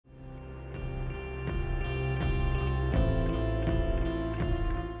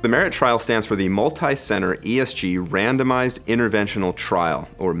The MERIT trial stands for the Multi-Center ESG Randomized Interventional Trial,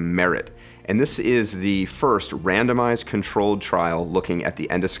 or MERIT. And this is the first randomized controlled trial looking at the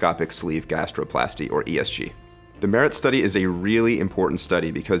endoscopic sleeve gastroplasty, or ESG. The MERIT study is a really important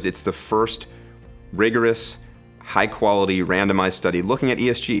study because it's the first rigorous, high-quality randomized study looking at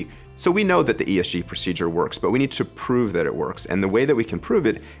ESG. So we know that the ESG procedure works, but we need to prove that it works. And the way that we can prove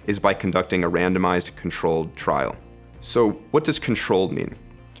it is by conducting a randomized controlled trial. So what does controlled mean?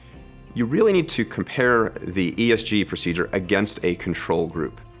 You really need to compare the ESG procedure against a control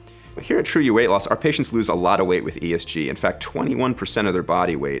group. Here at True You Weight Loss, our patients lose a lot of weight with ESG. In fact, 21% of their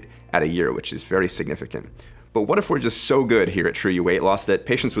body weight at a year, which is very significant. But what if we're just so good here at True You Weight Loss that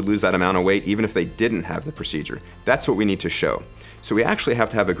patients would lose that amount of weight even if they didn't have the procedure? That's what we need to show. So we actually have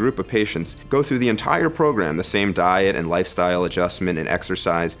to have a group of patients go through the entire program, the same diet and lifestyle adjustment and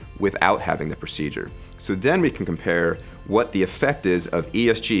exercise, without having the procedure. So then we can compare what the effect is of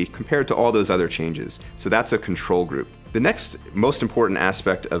ESG compared to all those other changes. So that's a control group. The next most important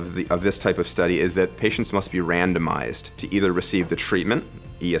aspect of this type of study is that patients must be randomized to either receive the treatment,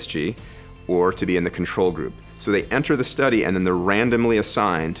 ESG, or to be in the control group. So they enter the study and then they're randomly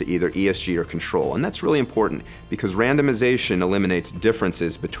assigned to either ESG or control. And that's really important because randomization eliminates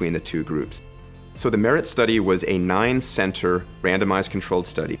differences between the two groups. So the MERIT study was a 9-center randomized controlled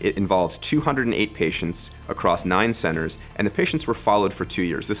study. It involved 208 patients across 9 centers, and the patients were followed for 2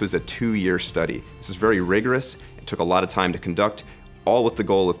 years. This was a 2-year study. This is very rigorous. It took a lot of time to conduct, all with the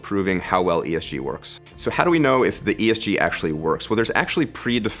goal of proving how well ESG works. So how do we know if the ESG actually works? Well, there's actually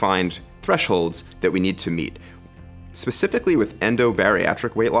predefined thresholds that we need to meet. Specifically with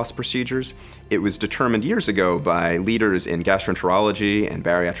endobariatric weight loss procedures, it was determined years ago by leaders in gastroenterology and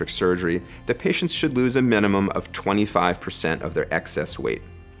bariatric surgery that patients should lose a minimum of 25% of their excess weight.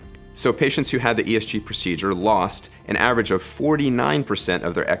 So patients who had the ESG procedure lost an average of 49%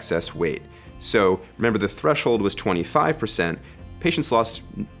 of their excess weight. So remember, the threshold was 25%. Patients lost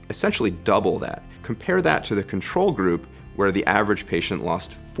essentially double that. Compare that to the control group where the average patient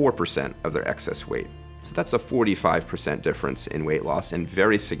lost 4% of their excess weight. So that's a 45% difference in weight loss and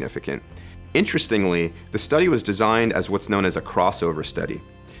very significant. Interestingly, the study was designed as what's known as a crossover study.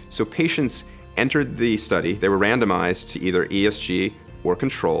 So patients entered the study, they were randomized to either ESG or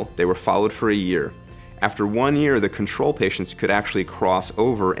control. They were followed for a year. After 1 year, the control patients could actually cross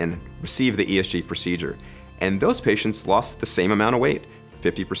over and receive the ESG procedure. And those patients lost the same amount of weight,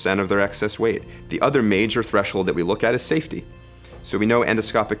 50% of their excess weight. The other major threshold that we look at is safety. So we know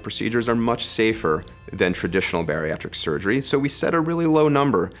endoscopic procedures are much safer than traditional bariatric surgery, so we set a really low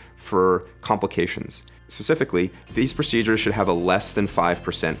number for complications. Specifically, these procedures should have a less than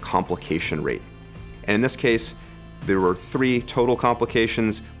 5% complication rate. And in this case, there were 3 total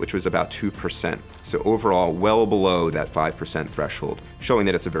complications, which was about 2%. So overall, well below that 5% threshold, showing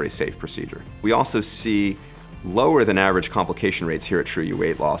that it's a very safe procedure. We also see lower than average complication rates here at True You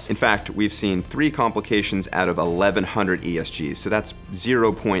Weight Loss. In fact, we've seen 3 complications out of 1,100 ESGs, so that's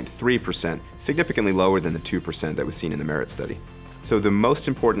 0.3%, significantly lower than the 2% that was seen in the MERIT study. So the most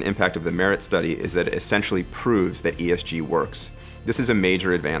important impact of the MERIT study is that it essentially proves that ESG works. This is a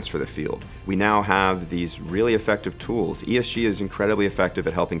major advance for the field. We now have these really effective tools. ESG is incredibly effective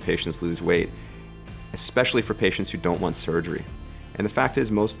at helping patients lose weight, especially for patients who don't want surgery. And the fact is,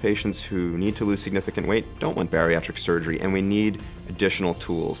 most patients who need to lose significant weight don't want bariatric surgery, and we need additional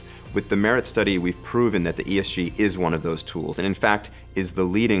tools. With the MERIT study, we've proven that the ESG is one of those tools, and in fact, is the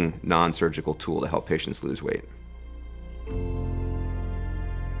leading non-surgical tool to help patients lose weight.